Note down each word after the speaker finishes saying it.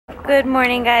Good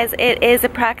morning, guys. It is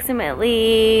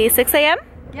approximately 6 a.m.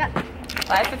 Yeah,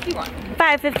 5:51.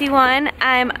 5:51.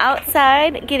 I'm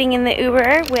outside getting in the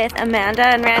Uber with Amanda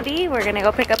and Randy. We're gonna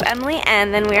go pick up Emily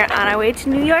and then we are on our way to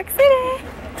New York City.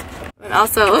 And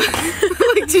also,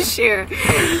 I'd like to share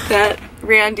that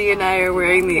Randy and I are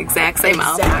wearing the exact same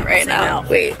outfit right now.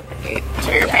 Wait,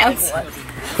 show your pants.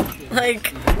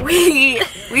 Like, we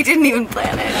didn't even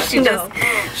plan it. She just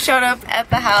showed up at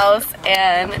the house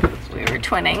and we were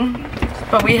twinning.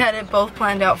 But we had it both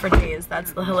planned out for days.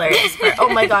 That's the hilarious part. Oh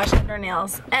my gosh, and our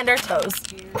nails. And our toes.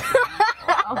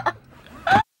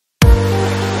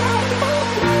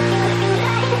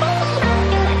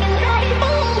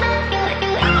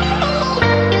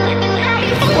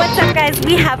 What's up, guys?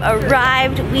 We have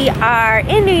arrived. We are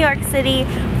in New York City.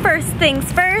 First things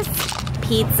first,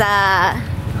 pizza. Are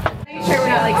you sure we're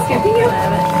not like skipping it?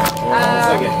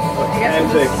 I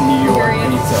guess New York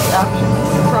pizza.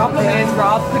 The problem is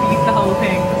Rob could eat the whole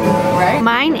thing, right?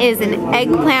 Mine is an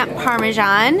eggplant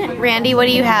parmesan. Randy, what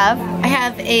do you have? I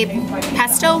have a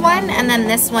pesto one, and then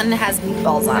this one has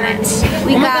meatballs on it.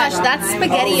 We got gosh, that's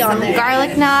spaghetti on there.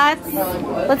 garlic knots.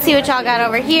 Let's see what y'all got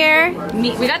over here.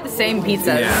 We got the same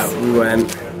pizzas. Yeah, we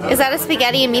went. Is that a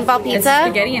spaghetti and meatball pizza? It's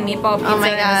spaghetti and meetball pizza. Oh my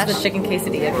and gosh. this is the chicken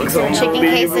quesadilla pizza. Chicken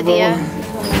quesadilla.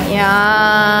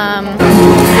 Yum.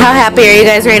 How happy are you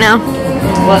guys right now?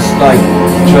 I'm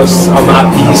at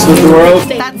peace with the world.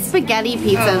 That spaghetti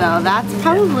pizza though, that's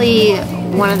probably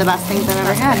one of the best things I've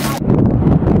ever had.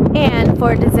 And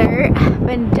for dessert, I've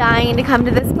been dying to come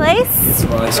to this place.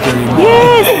 Ice cream.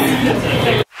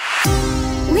 Yes!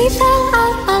 We fell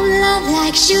out of love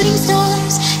like shooting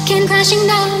stars, came crashing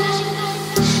down,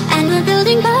 and we're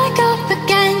building back up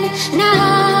again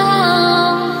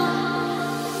now.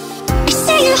 I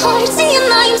see your heart, see your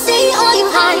mind, see all you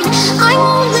hide. I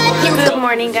won't let you go. Good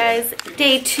morning, guys.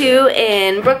 Day 2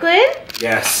 in Brooklyn.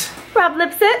 Yes. Rob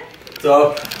Lipset. What's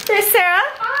up? There's Sarah.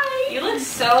 Hi. You look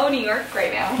so New York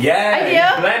right now. Yeah, I do?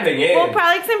 you're blending in. Well,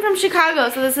 probably because I'm from Chicago,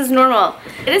 so this is normal.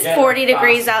 It is 40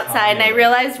 degrees outside, and I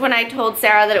realized when I told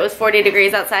Sarah that it was 40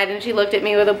 degrees outside, and she looked at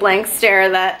me with a blank stare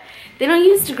that they don't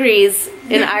use degrees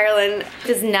in Ireland.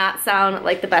 Does not sound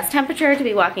like the best temperature to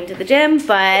be walking to the gym,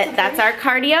 but that's our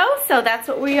cardio, so that's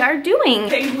what we are doing.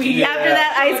 After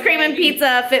that ice cream and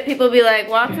pizza, fit people be like,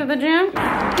 walk to the gym?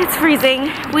 It's freezing.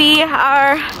 We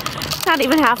are not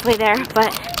even halfway there,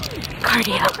 but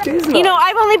cardio. You know,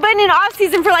 I've only been in off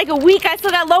season for like a week. I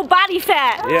still got low body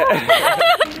fat. Yeah.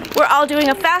 We're all doing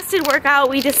a fasted workout.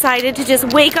 We decided to just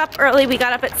wake up early. We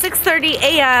got up at 6:30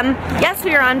 a.m. Yes,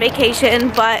 we are on vacation,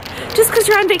 but just because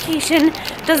you're on vacation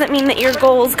doesn't mean that your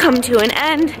goals come to an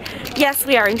end. Yes,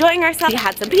 we are enjoying ourselves. We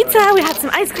had some pizza, we had some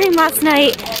ice cream last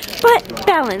night, but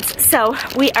balance. So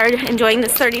we are enjoying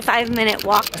this 35-minute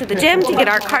walk to the gym to get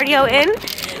our cardio in.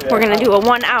 We're gonna do a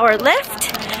 1-hour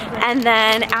lift. And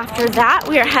then after that,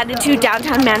 we are headed to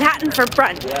downtown Manhattan for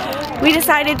brunch. We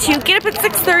decided to get up at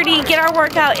 6:30, get our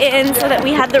workout in so that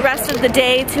we had the rest of the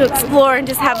day to explore and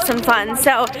just have some fun.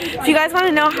 So if you guys want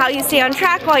to know how you stay on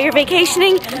track while you're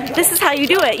vacationing, this is how you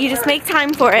do it. You just make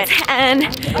time for it. And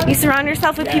you surround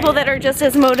yourself with people that are just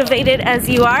as motivated as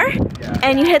you are.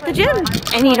 And you hit the gym.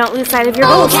 And you don't lose sight of your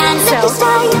goals. So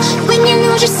when you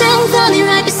lose yourself, I'll be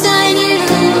right beside you.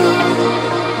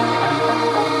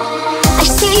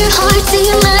 See your heart, see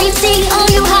your mind, see all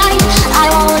you hide. I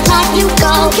won't let you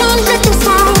go, can't let this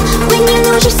fall. When you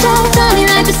lose yourself, I'll be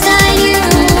right beside you.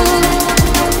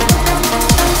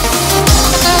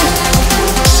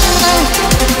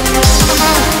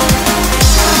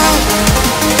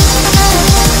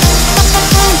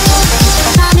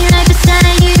 I'll be right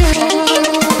beside you.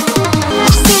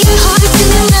 See your heart, see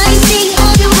your mind, see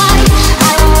all you hide.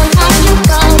 I won't let you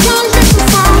go, can't let this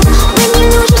fall. When you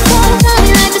lose yourself, I'll be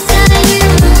right beside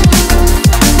you.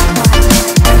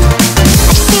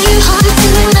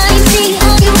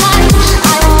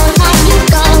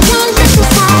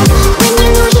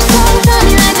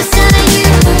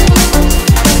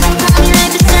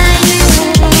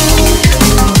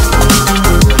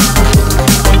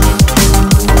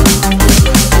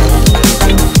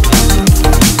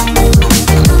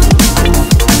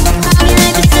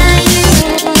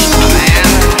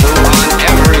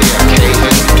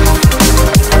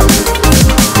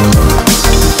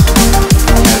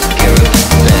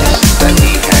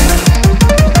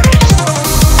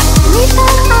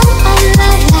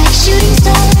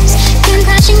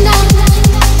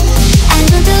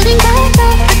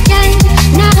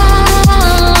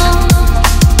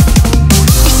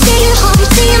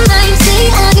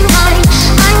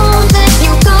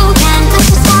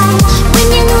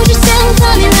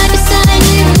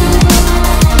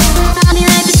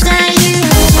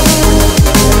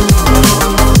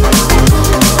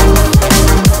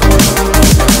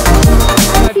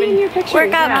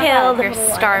 Workout killed.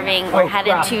 We're starving. We're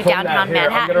headed to downtown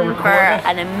Manhattan for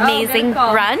an amazing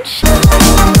brunch.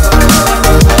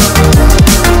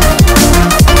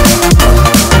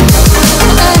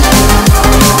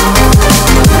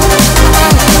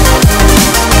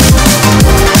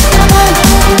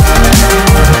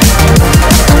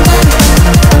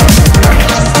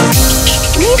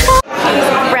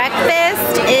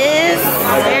 Breakfast is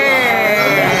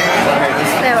served.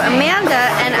 So Amanda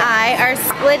and I are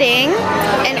splitting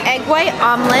an egg white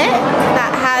omelet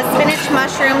that has spinach,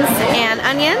 mushrooms, and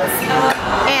onions,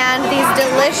 and these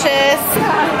delicious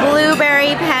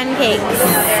blueberry pancakes.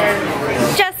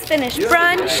 Just finished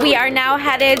brunch. We are now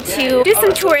headed to do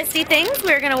some touristy things.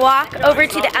 We're gonna walk over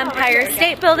to the Empire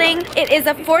State Building. It is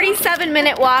a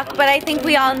 47-minute walk, but I think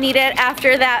we all need it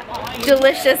after that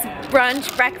delicious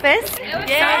brunch breakfast.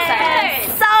 Yes.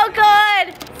 So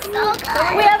good! So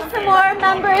good! We have some more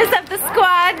members of the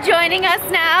squad joining us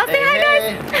now. Say hi,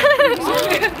 guys!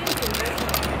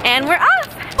 And we're off!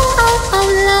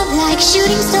 Our love like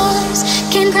shooting stars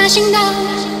came crashing down,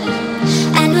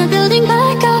 and we're building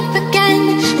back up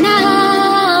again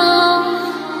now.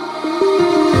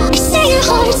 Say your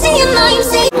heart, say your mind,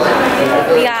 say.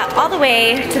 We got all the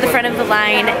way to the front of the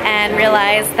line and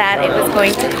realized that it was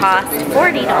going to cost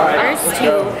 $40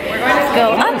 to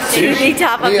go up to the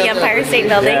top of the Empire State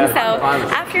Building. So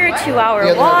after a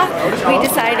 2-hour walk, we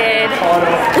decided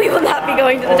we will not be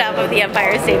going to the top of the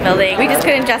Empire State Building. We just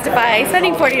couldn't justify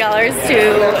spending $40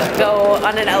 to go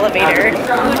on an elevator.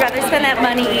 We'd rather spend that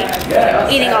money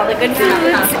eating all the good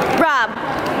foods. Rob,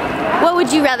 what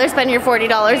would you rather spend your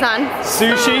 $40 on?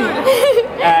 Sushi,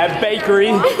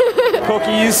 bakery,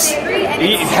 cookies,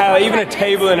 hell, even a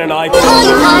table and an iPad.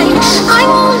 I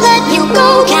won't let you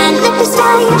go, can't let this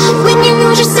stay. When you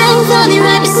lose yourself, I'll be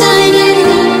right beside you.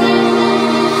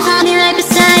 I'll be right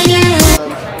beside you.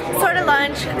 Sort of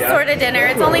lunch, sort of dinner.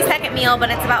 It's only second meal, but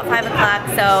it's about 5 o'clock,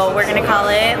 so we're gonna call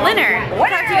it dinner. We'll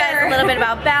talk to you guys a little bit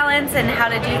about balance and how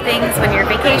to do things when you're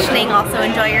vacationing. Also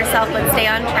enjoy yourself, but stay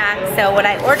on track. So what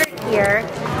I ordered here,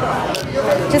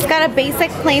 just got a basic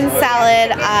plain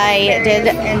salad. I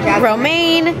did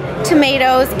romaine,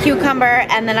 tomatoes, cucumber,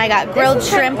 and then I got grilled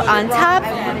shrimp on top.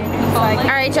 All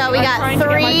right, y'all, we got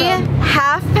 3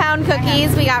 half-pound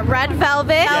cookies. We got red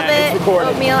velvet,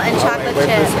 oatmeal, and chocolate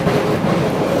chip.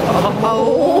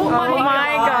 Oh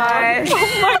my gosh. Oh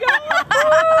my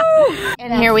god.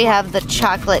 And here we have the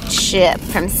chocolate chip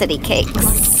from City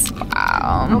Cakes.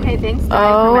 Wow. Okay, thanks.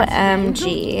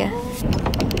 OMG.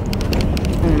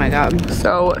 Oh my god.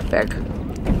 So thick.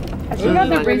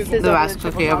 The best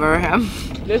cookie I've ever had.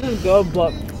 This is good,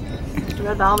 but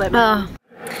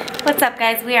What's up,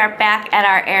 guys? We are back at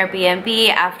our Airbnb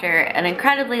after an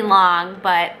incredibly long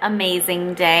but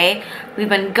amazing day. We've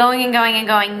been going and going and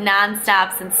going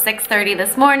non-stop since 6:30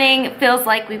 this morning. It feels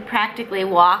like we practically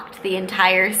walked the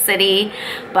entire city,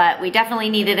 but we definitely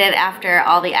needed it after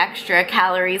all the extra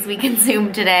calories we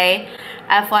consumed today.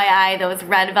 FYI, those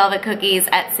red velvet cookies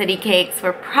at City Cakes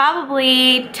were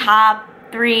probably top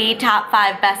 3, top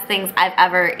 5 best things I've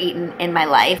ever eaten in my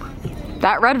life.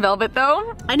 that red velvet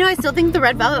though. I know, I still think the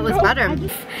red velvet was better.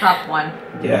 Top one.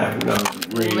 Yeah, no,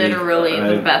 really. Literally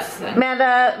the best thing.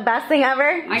 Amanda, best thing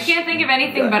ever? I can't think of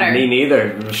anything better. Me neither.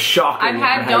 It was shocking. I've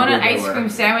had donut ice cream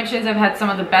sandwiches, I've had some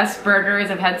of the best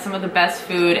burgers, I've had some of the best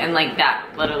food, and like that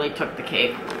literally took the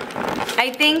cake.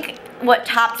 I think what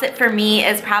tops it for me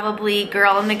is probably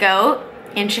Girl and the Goat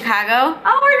in Chicago.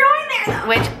 Oh, we're going there though.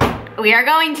 Which we are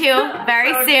going to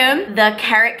very soon. The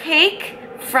carrot cake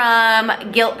from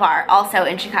Guilt Bar, also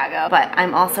in Chicago. But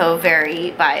I'm also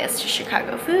very biased to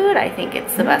Chicago food. I think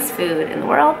it's the best food in the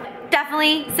world.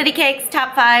 Definitely City Cakes,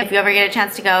 top 5. If you ever get a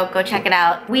chance to go check it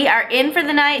out. We are in for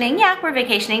the night, and yeah, we're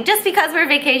vacationing. Just because we're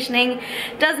vacationing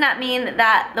does not mean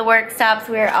that the work stops.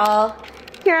 We're all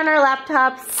here on our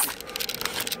laptops.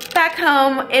 Back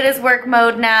home, it is work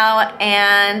mode now,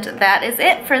 and that is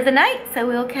it for the night. So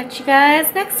we'll catch you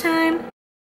guys next time.